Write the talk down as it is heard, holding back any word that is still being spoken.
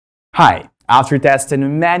Hi, after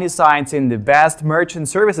testing many sites in the best merchant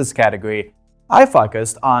services category, I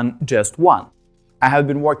focused on just one. I have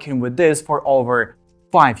been working with this for over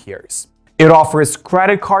 5 years. It offers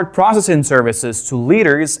credit card processing services to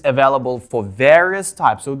leaders available for various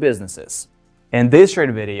types of businesses. In this short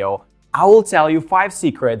video, I will tell you 5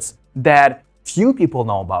 secrets that few people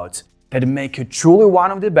know about that make you truly one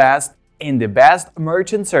of the best in the best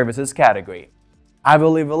merchant services category. I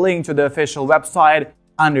will leave a link to the official website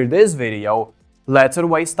under this video. Let's not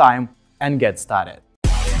waste time and get started.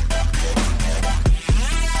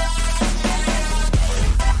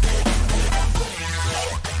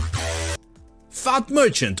 Fat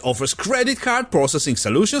Merchant offers credit card processing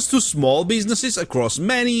solutions to small businesses across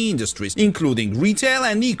many industries, including retail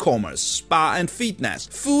and e-commerce, spa and fitness,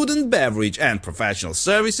 food and beverage, and professional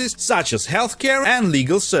services such as healthcare and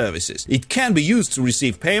legal services. It can be used to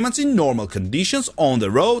receive payments in normal conditions on the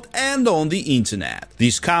road and on the internet.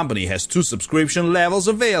 This company has 2 subscription levels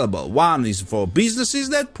available. One is for businesses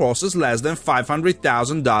that process less than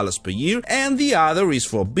 $500,000 per year, and the other is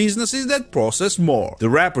for businesses that process more. The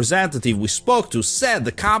representative we spoke to said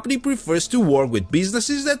the company prefers to work with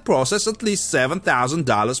businesses that process at least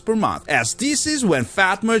 $7,000 per month, as this is when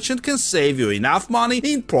Fat Merchant can save you enough money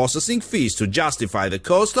in processing fees to justify the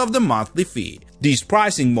cost of the monthly fee. This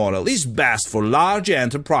pricing model is best for large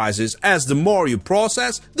enterprises, as the more you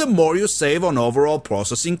process, the more you save on overall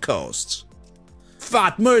processing costs.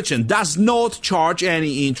 Fat Merchant does not charge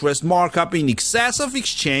any interest markup in excess of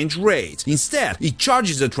exchange rates. Instead, it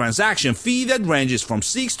charges a transaction fee that ranges from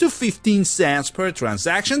 6 to 15 cents per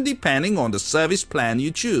transaction depending on the service plan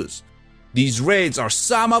you choose. These rates are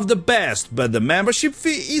some of the best, but the membership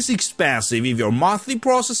fee is expensive if your monthly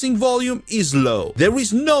processing volume is low. There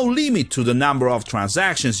is no limit to the number of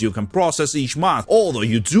transactions you can process each month, although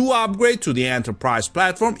you do upgrade to the enterprise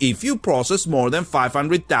platform if you process more than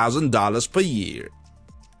 $500,000 per year.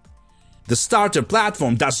 The starter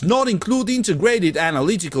platform does not include integrated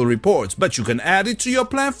analytical reports, but you can add it to your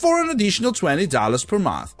plan for an additional $20 per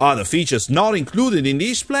month. Other features not included in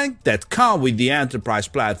this plan that come with the enterprise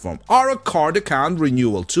platform are a card account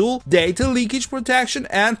renewal tool, data leakage protection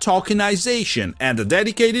and tokenization, and a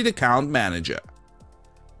dedicated account manager.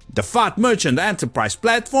 The Fat Merchant Enterprise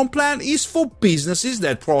Platform plan is for businesses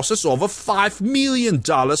that process over $5 million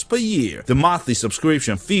per year. The monthly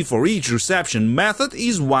subscription fee for each reception method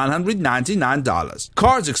is $199.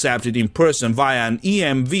 Cards accepted in person via an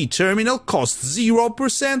EMV terminal cost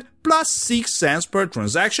 0% plus 6 cents per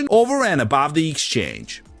transaction over and above the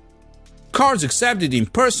exchange. Cards accepted in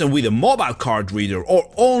person with a mobile card reader or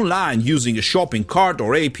online using a shopping cart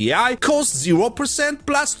or API cost 0%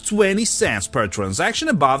 plus 20 cents per transaction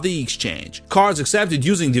above the exchange. Cards accepted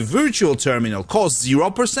using the virtual terminal cost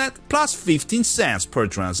 0% plus 15 cents per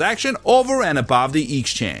transaction over and above the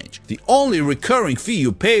exchange. The only recurring fee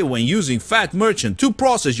you pay when using Fat Merchant to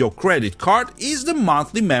process your credit card is the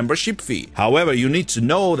monthly membership fee. However, you need to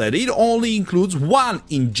know that it only includes one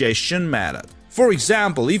ingestion method. For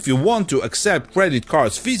example, if you want to accept credit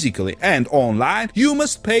cards physically and online, you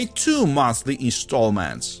must pay 2 monthly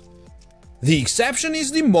installments. The exception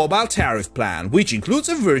is the mobile tariff plan, which includes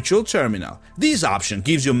a virtual terminal. This option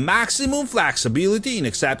gives you maximum flexibility in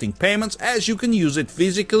accepting payments, as you can use it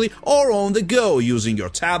physically or on the go using your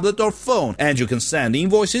tablet or phone, and you can send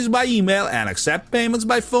invoices by email and accept payments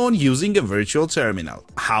by phone using a virtual terminal.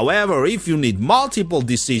 However, if you need multiple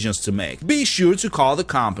decisions to make, be sure to call the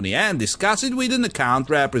company and discuss it with an account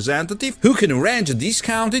representative who can arrange a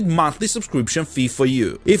discounted monthly subscription fee for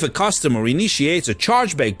you. If a customer initiates a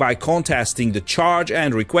chargeback by contesting the charge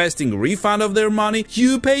and requesting a refund of their money,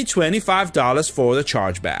 you pay $25 for the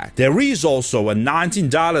chargeback. There is also a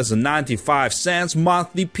 $19.95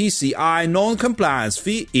 monthly PCI non-compliance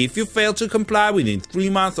fee if you fail to comply within 3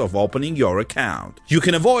 months of opening your account. You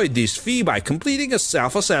can avoid this fee by completing a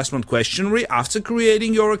self-assessment questionnaire after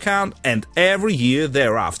creating your account and every year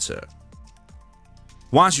thereafter.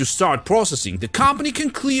 Once you start processing, the company can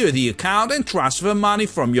clear the account and transfer money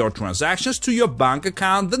from your transactions to your bank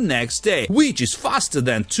account the next day, which is faster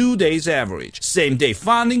than 2 days average. Same-day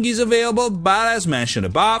funding is available, but as mentioned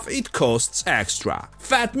above, it costs extra.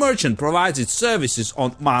 Fat Merchant provides its services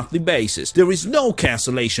on a monthly basis. There is no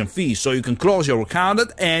cancellation fee, so you can close your account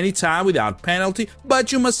at any time without penalty,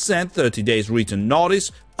 but you must send 30 days written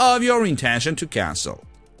notice of your intention to cancel.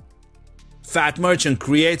 Fat Merchant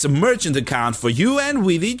creates a merchant account for you, and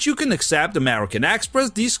with it you can accept American Express,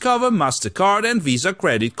 Discover, MasterCard and Visa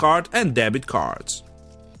credit card and debit cards.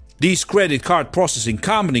 This credit card processing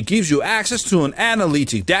company gives you access to an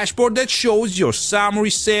analytic dashboard that shows your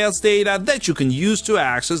summary sales data that you can use to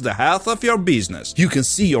access the health of your business. You can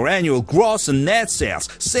see your annual gross and net sales,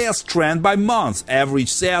 sales trend by month,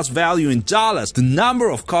 average sales value in dollars, the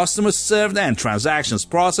number of customers served and transactions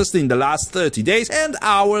processed in the last 30 days, and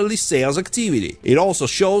hourly sales activity. It also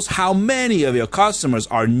shows how many of your customers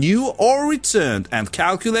are new or returned and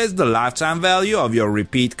calculates the lifetime value of your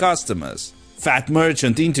repeat customers. Fat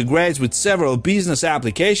Merchant integrates with several business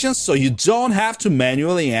applications, so you don't have to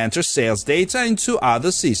manually enter sales data into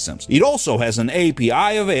other systems. It also has an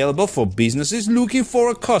API available for businesses looking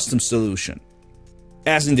for a custom solution.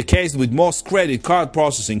 As in the case with most credit card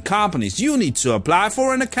processing companies, you need to apply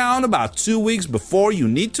for an account about 2 weeks before you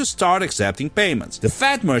need to start accepting payments. The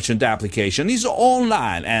Fat Merchant application is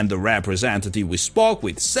online, and the representative we spoke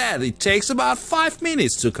with said it takes about 5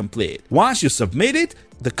 minutes to complete. Once you submit it,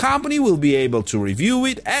 the company will be able to review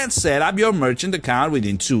it and set up your merchant account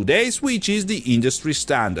within 2 days, which is the industry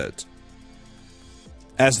standard.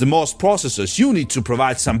 As the most processors, you need to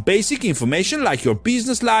provide some basic information like your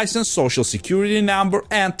business license, social security number,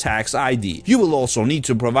 and tax ID. You will also need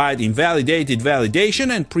to provide invalidated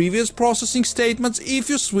validation and previous processing statements if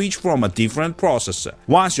you switch from a different processor.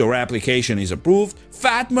 Once your application is approved,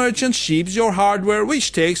 Fat Merchant ships your hardware,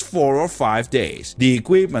 which takes 4 or 5 days. The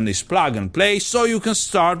equipment is plug and play, so you can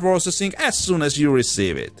start processing as soon as you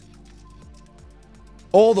receive it.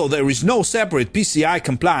 Although there is no separate PCI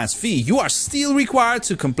compliance fee, you are still required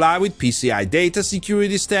to comply with PCI data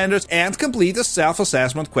security standards and complete a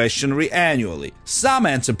self-assessment questionnaire annually. Some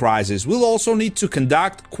enterprises will also need to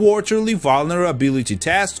conduct quarterly vulnerability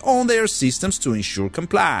tests on their systems to ensure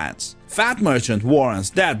compliance. Fat Merchant warrants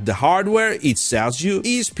that the hardware it sells you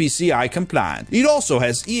is PCI compliant. It also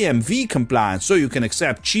has EMV compliance, so you can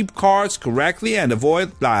accept cheap cards correctly and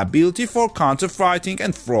avoid liability for counterfeiting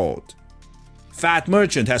and fraud. Fat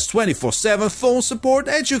Merchant has 24/7 phone support,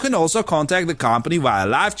 and you can also contact the company via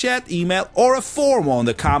live chat, email, or a form on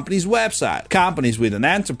the company's website. Companies with an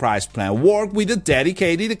enterprise plan work with a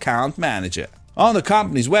dedicated account manager. On the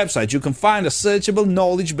company's website, you can find a searchable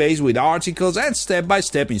knowledge base with articles and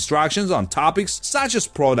step-by-step instructions on topics such as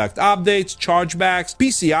product updates, chargebacks,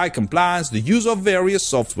 PCI compliance, the use of various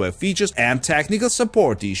software features, and technical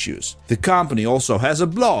support issues. The company also has a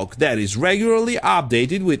blog that is regularly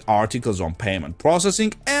updated with articles on payment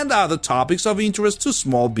processing and other topics of interest to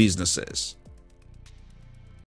small businesses.